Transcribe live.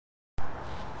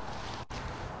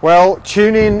Well,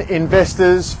 tune in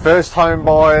investors, first home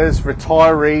buyers,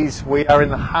 retirees. We are in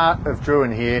the heart of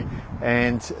Drouin here,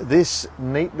 and this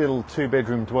neat little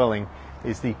 2-bedroom dwelling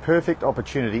is the perfect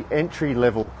opportunity,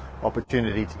 entry-level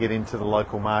opportunity to get into the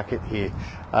local market here.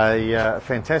 A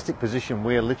fantastic position.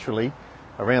 We're literally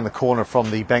around the corner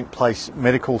from the Bank Place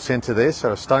Medical Centre there,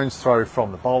 so a stone's throw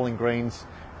from the bowling greens,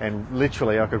 and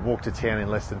literally I could walk to town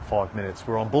in less than 5 minutes.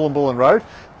 We're on Buln Road.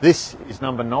 This is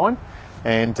number 9.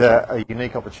 And a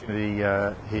unique opportunity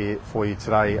here for you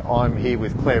today. I'm here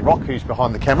with Claire Rock, who's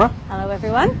behind the camera. Hello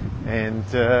everyone. And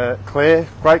Claire,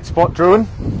 great spot, Drouin.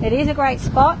 It is a great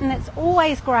spot, and it's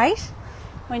always great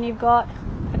when you've got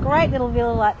a great little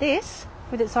villa like this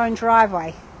with its own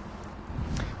driveway.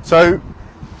 So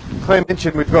Claire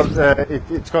mentioned we've got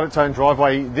it's got its own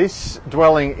driveway. This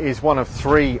dwelling is one of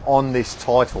 3 on this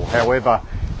title. However,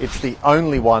 it's the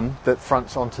only one that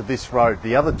fronts onto this road.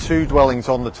 The other 2 dwellings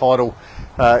on the title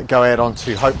go out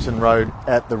onto Hopeton Road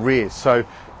at the rear. So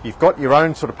you've got your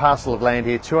own sort of parcel of land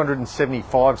here,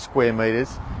 275 square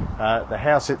metres. The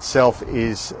house itself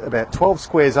is about 12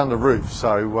 squares under roof,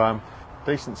 so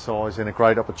decent size and a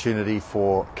great opportunity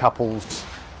for couples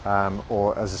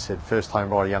or, as I said, first home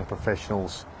buyer, young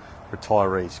professionals,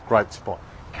 retirees. Great spot.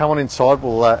 Come on inside,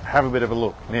 we'll have a bit of a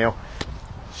look. Now,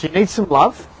 she needs some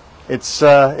love. It's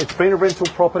been a rental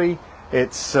property.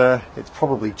 It's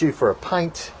probably due for a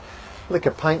paint. Lick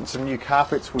of paint and some new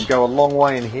carpets would go a long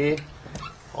way in here.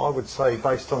 I would say,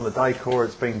 based on the decor,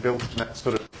 it's been built in that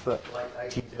sort of late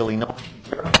 80s, early 90s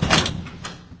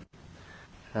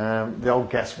era. The old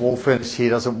gas wall furnace here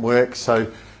doesn't work,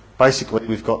 so basically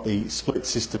we've got the split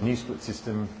system, new split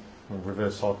system,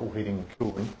 reverse cycle heating and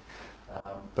cooling.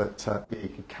 Yeah, you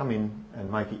could come in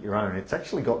and make it your own. It's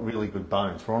actually got really good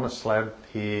bones. We're on a slab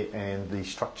here and the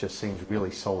structure seems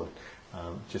really solid.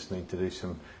 Just need to do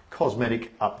some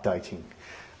cosmetic updating.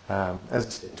 As I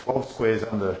said, 12 squares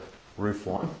under roof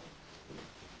line.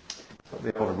 Got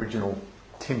the old original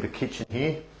timber kitchen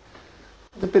here.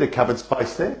 There's a bit of cupboard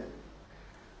space there.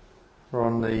 We're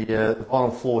on the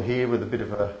vinyl floor here with a bit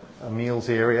of a meals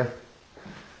area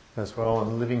as well,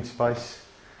 and living space.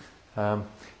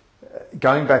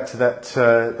 Going back to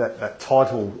that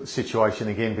title situation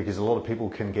again, because a lot of people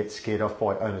can get scared off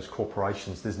by owners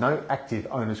corporations. There's no active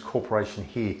owners corporation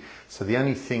here, so the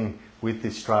only thing with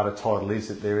this strata title is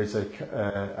that there is a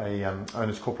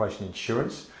owners corporation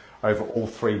insurance over all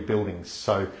 3 buildings.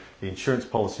 So the insurance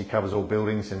policy covers all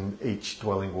buildings, and each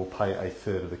dwelling will pay a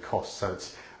third of the cost. So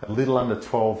it's a little under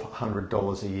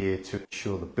 $1,200 a year to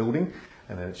insure the building,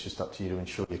 and then it's just up to you to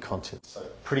insure your contents. So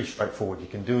pretty straightforward. You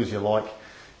can do as you like.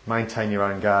 Maintain your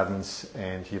own gardens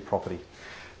and your property.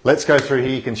 Let's go through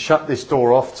here. You can shut this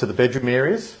door off to the bedroom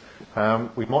areas.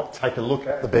 We might take a look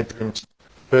at the bedrooms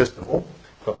first of all.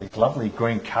 Got these lovely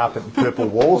green carpet and purple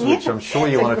walls, which I'm sure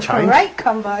you want to change. Great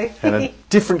combo. And a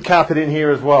different carpet in here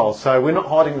as well. So we're not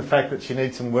hiding the fact that she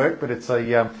needs some work, but it's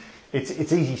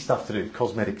easy stuff to do,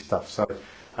 cosmetic stuff. So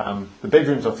the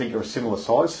bedrooms, I think, are a similar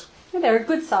size. Yeah, they're a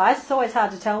good size. It's always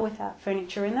hard to tell without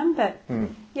furniture in them, but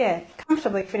yeah,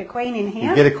 comfortably fit a queen in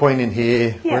here. You get a queen in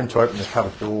here, yeah. Room to open the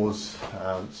cupboard doors.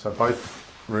 So both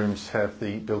rooms have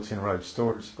the built-in robe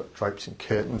storage. We've got drapes and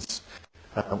curtains.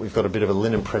 We've got a bit of a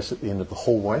linen press at the end of the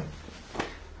hallway.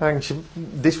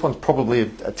 This one's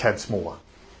probably a tad smaller.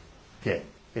 Yeah,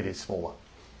 it is smaller.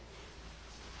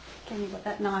 Again, you've got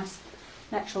that nice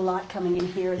natural light coming in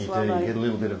here as well. You get a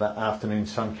little bit of that afternoon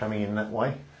sun coming in that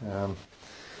way.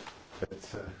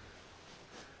 But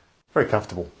very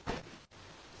comfortable.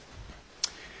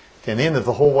 Down the end of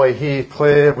the hallway here,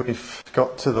 Claire, we've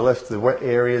got to the left the wet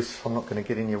areas. I'm not going to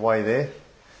get in your way there.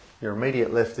 Your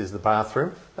immediate left is the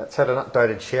bathroom. That's had an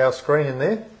updated shower screen in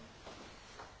there.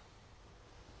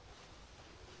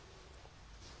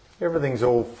 Everything's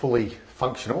all fully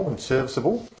functional and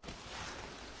serviceable.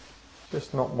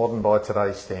 Just not modern by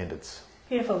today's standards.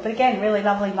 Beautiful, but again, really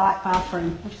lovely light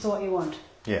bathroom, which is what you want.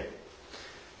 Yeah.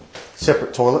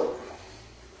 Separate toilet,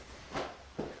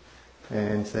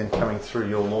 and then coming through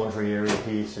your laundry area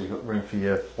here, so you've got room for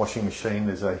your washing machine.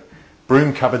 There's a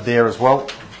broom cupboard there as well,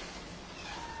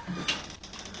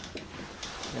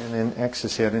 and then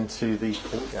access out into the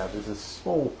courtyard. There's a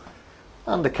small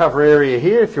undercover area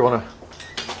here if you want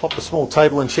to pop a small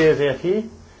table and chairs out here,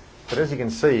 but as you can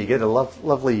see, you get a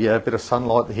lovely bit of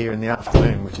sunlight here in the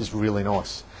afternoon, which is really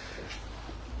nice.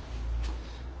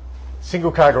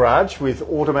 Single car garage with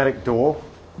automatic door.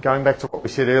 Going back to what we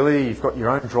said earlier, you've got your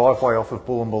own driveway off of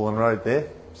Buln Road there,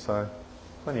 so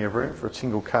plenty of room for a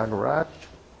single car garage.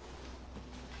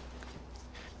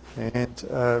 And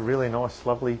a really nice,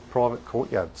 lovely private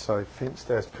courtyard, so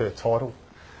fenced as per title.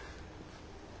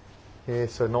 Yeah,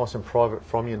 so nice and private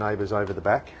from your neighbours over the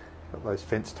back. Got those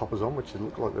fence toppers on, which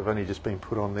look like they've only just been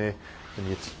put on there,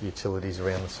 and utilities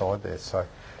around the side there. So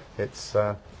it's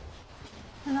A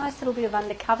nice little bit of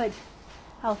undercovered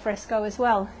al fresco as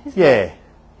well, isn't it? yeah,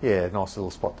 yeah, nice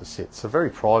little spot to sit. So very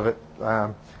private.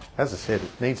 As I said,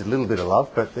 it needs a little bit of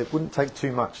love, but it wouldn't take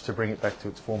too much to bring it back to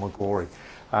its former glory.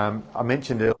 I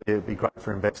mentioned earlier it'd be great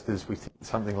for investors. We think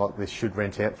something like this should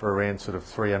rent out for around sort of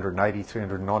 $380,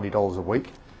 $390 a week.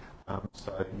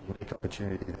 So unique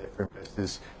opportunity there for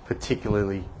investors,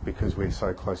 particularly because we're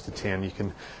so close to town. You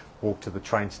can walk to the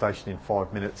train station in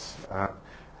 5 minutes.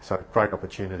 So great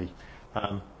opportunity.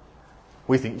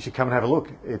 We think you should come and have a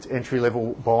look. It's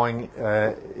entry-level buying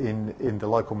in the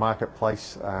local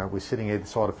marketplace. We're sitting either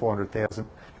side of 400,000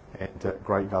 and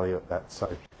great value at that.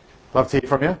 So love to hear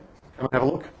from you. Come and have a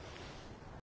look.